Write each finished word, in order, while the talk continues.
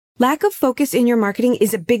Lack of focus in your marketing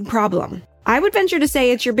is a big problem. I would venture to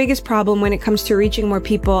say it's your biggest problem when it comes to reaching more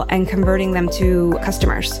people and converting them to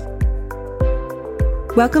customers.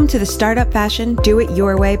 Welcome to the Startup Fashion Do It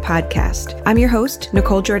Your Way podcast. I'm your host,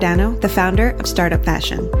 Nicole Giordano, the founder of Startup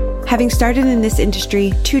Fashion. Having started in this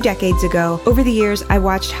industry 2 decades ago, over the years, I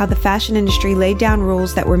watched how the fashion industry laid down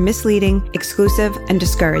rules that were misleading, exclusive, and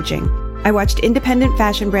discouraging. I watched independent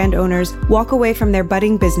fashion brand owners walk away from their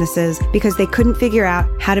budding businesses because they couldn't figure out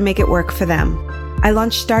how to make it work for them. I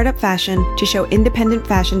launched Startup Fashion to show independent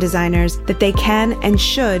fashion designers that they can and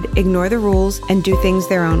should ignore the rules and do things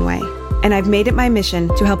their own way. And I've made it my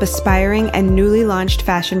mission to help aspiring and newly launched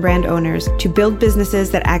fashion brand owners to build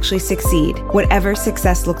businesses that actually succeed, whatever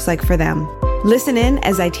success looks like for them. Listen in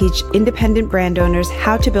as I teach independent brand owners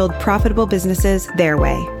how to build profitable businesses their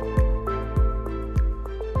way.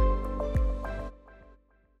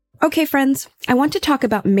 Okay, friends, I want to talk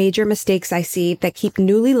about major mistakes I see that keep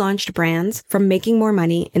newly launched brands from making more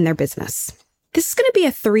money in their business. This is going to be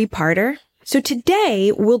a 3-parter. So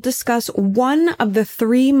today we'll discuss one of the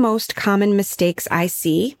 3 most common mistakes I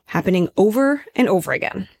see happening over and over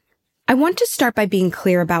again. I want to start by being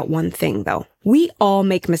clear about one thing, though. We all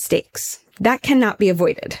make mistakes. That cannot be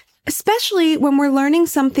avoided. Especially when we're learning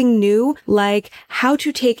something new, like how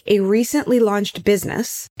to take a recently launched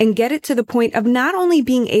business and get it to the point of not only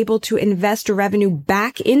being able to invest revenue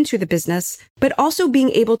back into the business, but also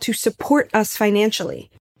being able to support us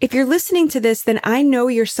financially. If you're listening to this, then I know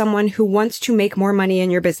you're someone who wants to make more money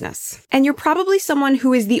in your business. And you're probably someone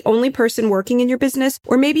who is the only person working in your business,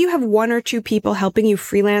 or maybe you have 1 or 2 people helping you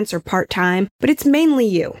freelance or part-time, but it's mainly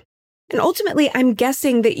you. And ultimately, I'm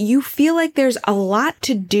guessing that you feel like there's a lot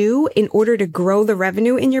to do in order to grow the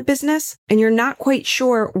revenue in your business, and you're not quite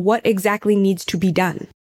sure what exactly needs to be done.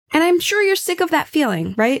 And I'm sure you're sick of that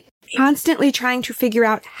feeling, right? Constantly trying to figure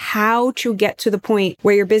out how to get to the point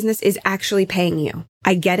where your business is actually paying you.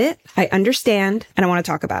 I get it, I understand, and I want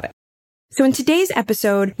to talk about it. So in today's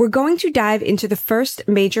episode, we're going to dive into the first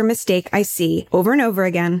major mistake I see over and over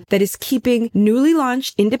again that is keeping newly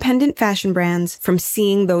launched independent fashion brands from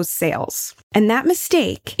seeing those sales. And that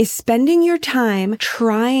mistake is spending your time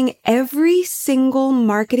trying every single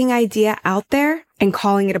marketing idea out there and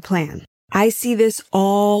calling it a plan. I see this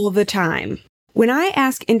all the time. When I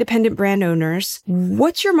ask independent brand owners,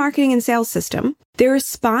 what's your marketing and sales system? Their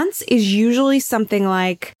response is usually something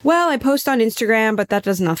like, well, I post on Instagram, but that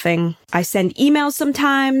does nothing. I send emails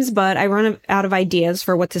sometimes, but I run out of ideas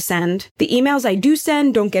for what to send. The emails I do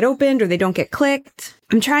send don't get opened or they don't get clicked.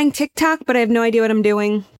 I'm trying TikTok, but I have no idea what I'm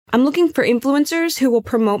doing. I'm looking for influencers who will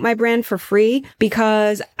promote my brand for free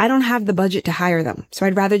because I don't have the budget to hire them. So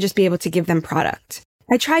I'd rather just be able to give them product.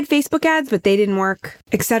 I tried Facebook ads, but they didn't work,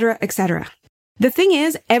 etc., etc. The thing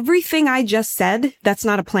is, everything I just said, that's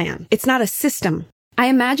not a plan. It's not a system. I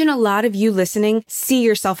imagine a lot of you listening see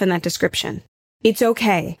yourself in that description. It's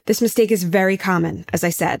okay. This mistake is very common, as I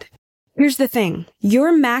said. Here's the thing.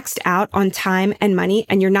 You're maxed out on time and money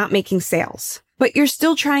and you're not making sales. But you're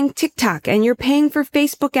still trying TikTok and you're paying for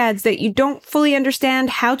Facebook ads that you don't fully understand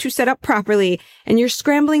how to set up properly and you're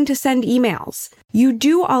scrambling to send emails. You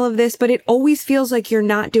do all of this, but it always feels like you're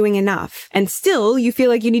not doing enough. And still, you feel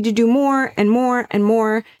like you need to do more and more and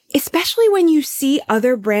more, especially when you see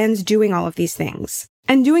other brands doing all of these things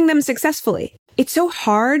and doing them successfully. It's so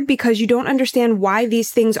hard because you don't understand why these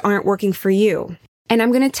things aren't working for you. And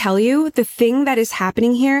I'm going to tell you, the thing that is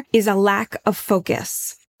happening here is a lack of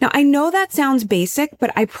focus. Now, I know that sounds basic,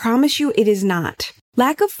 but I promise you it is not.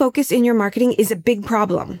 Lack of focus in your marketing is a big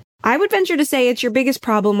problem. I would venture to say it's your biggest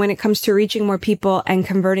problem when it comes to reaching more people and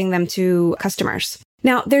converting them to customers.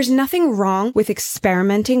 Now, there's nothing wrong with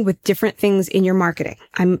experimenting with different things in your marketing.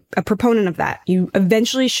 I'm a proponent of that. You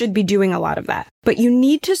eventually should be doing a lot of that. But you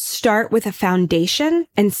need to start with a foundation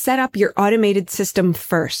and set up your automated system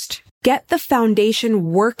first. Get the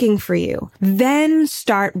foundation working for you. Then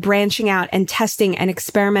start branching out and testing and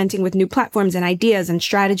experimenting with new platforms and ideas and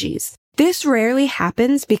strategies. This rarely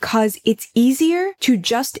happens because it's easier to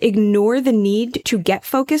just ignore the need to get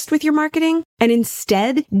focused with your marketing and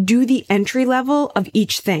instead do the entry level of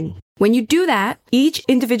each thing. When you do that, each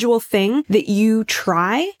individual thing that you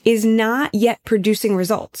try is not yet producing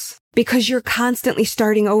results because you're constantly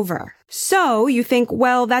starting over. So you think,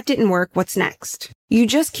 well, that didn't work. What's next? You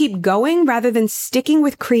just keep going rather than sticking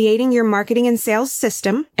with creating your marketing and sales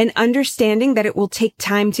system and understanding that it will take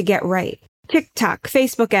time to get right. TikTok,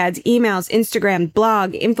 Facebook ads, emails, Instagram,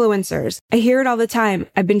 blog, influencers. I hear it all the time.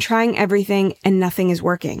 I've been trying everything and nothing is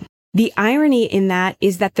working. The irony in that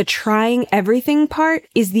is that the trying everything part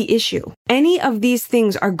is the issue. Any of these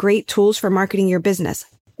things are great tools for marketing your business,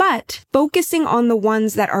 But focusing on the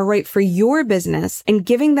ones that are right for your business and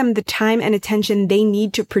giving them the time and attention they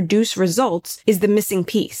need to produce results is the missing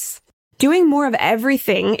piece. Doing more of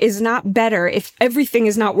everything is not better if everything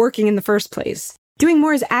is not working in the first place. Doing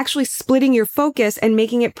more is actually splitting your focus and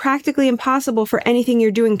making it practically impossible for anything you're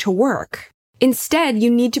doing to work. Instead, you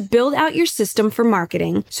need to build out your system for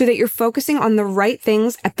marketing so that you're focusing on the right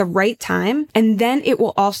things at the right time, and then it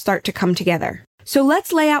will all start to come together. So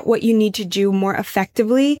let's lay out what you need to do more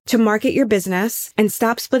effectively to market your business and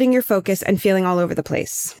stop splitting your focus and feeling all over the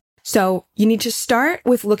place. So you need to start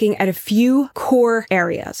with looking at a few core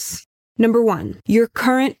areas. Number 1, your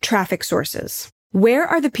current traffic sources. Where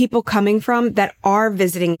are the people coming from that are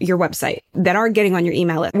visiting your website, that are getting on your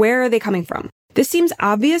email list? Where are they coming from? This seems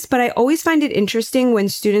obvious, but I always find it interesting when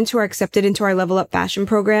students who are accepted into our Level Up Fashion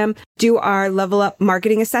program do our Level Up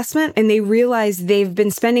marketing assessment, and they realize they've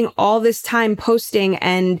been spending all this time posting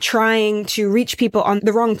and trying to reach people on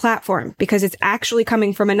the wrong platform because it's actually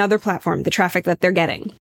coming from another platform, the traffic that they're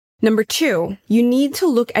getting. Number 2, you need to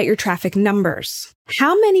look at your traffic numbers.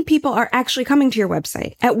 How many people are actually coming to your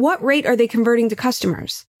website? At what rate are they converting to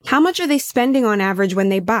customers? How much are they spending on average when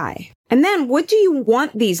they buy? And then what do you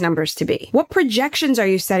want these numbers to be? What projections are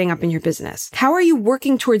you setting up in your business? How are you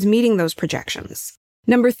working towards meeting those projections?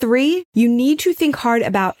 Number 3, you need to think hard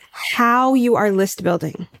about how you are list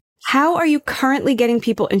building. How are you currently getting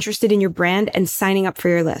people interested in your brand and signing up for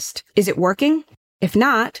your list? Is it working? If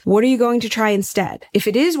not, what are you going to try instead? If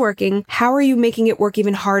it is working, how are you making it work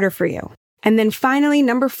even harder for you? And then finally,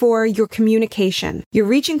 number 4, your communication. You're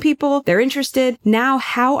reaching people, they're interested. Now,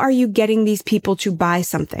 how are you getting these people to buy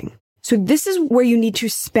something? So this is where you need to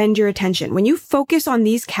spend your attention. When you focus on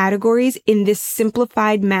these categories in this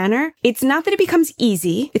simplified manner, it's not that it becomes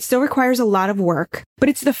easy. It still requires a lot of work, but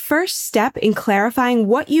it's the first step in clarifying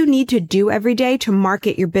what you need to do every day to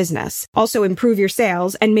market your business, also improve your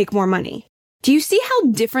sales and make more money. Do you see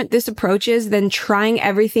how different this approach is than trying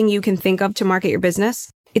everything you can think of to market your business?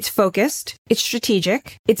 It's focused, it's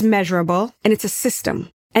strategic, it's measurable, and it's a system.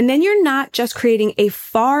 And then you're not just creating a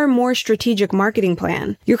far more strategic marketing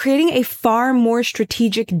plan. You're creating a far more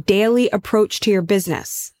strategic daily approach to your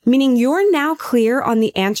business. Meaning you're now clear on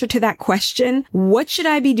the answer to that question, what should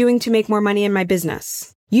I be doing to make more money in my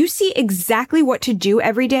business? You see exactly what to do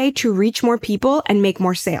every day to reach more people and make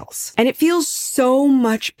more sales. And it feels so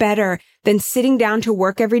much better than sitting down to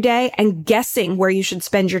work every day and guessing where you should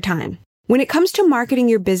spend your time. When it comes to marketing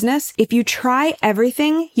your business, if you try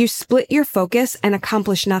everything, you split your focus and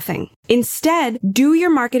accomplish nothing. Instead, do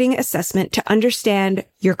your marketing assessment to understand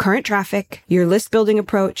your current traffic, your list building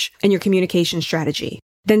approach, and your communication strategy.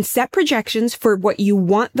 Then set projections for what you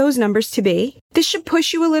want those numbers to be. This should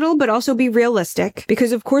push you a little, but also be realistic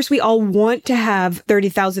because, of course, we all want to have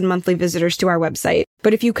 30,000 monthly visitors to our website.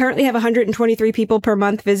 But if you currently have 123 people per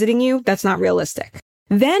month visiting you, that's not realistic.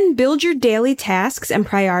 Then build your daily tasks and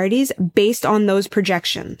priorities based on those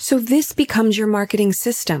projections. So this becomes your marketing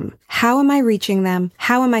system. How am I reaching them?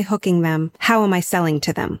 How am I hooking them? How am I selling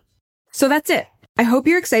to them? So that's it. I hope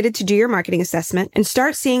you're excited to do your marketing assessment and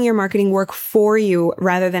start seeing your marketing work for you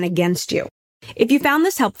rather than against you. If you found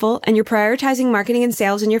this helpful and you're prioritizing marketing and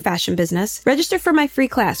sales in your fashion business, register for my free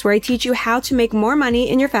class where I teach you how to make more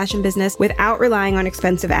money in your fashion business without relying on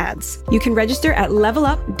expensive ads. You can register at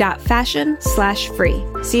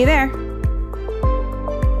levelup.fashion/free. See you there.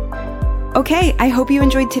 Okay, I hope you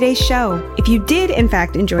enjoyed today's show. If you did, in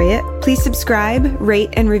fact, enjoy it, please subscribe,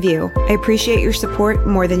 rate, and review. I appreciate your support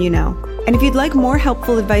more than you know. And if you'd like more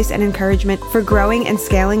helpful advice and encouragement for growing and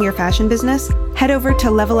scaling your fashion business, head over to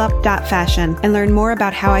levelup.fashion and learn more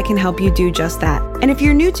about how I can help you do just that. And if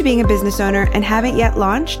you're new to being a business owner and haven't yet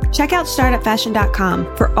launched, check out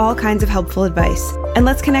startupfashion.com for all kinds of helpful advice. And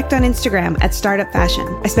let's connect on Instagram at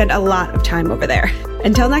startupfashion. I spend a lot of time over there.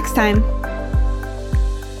 Until next time.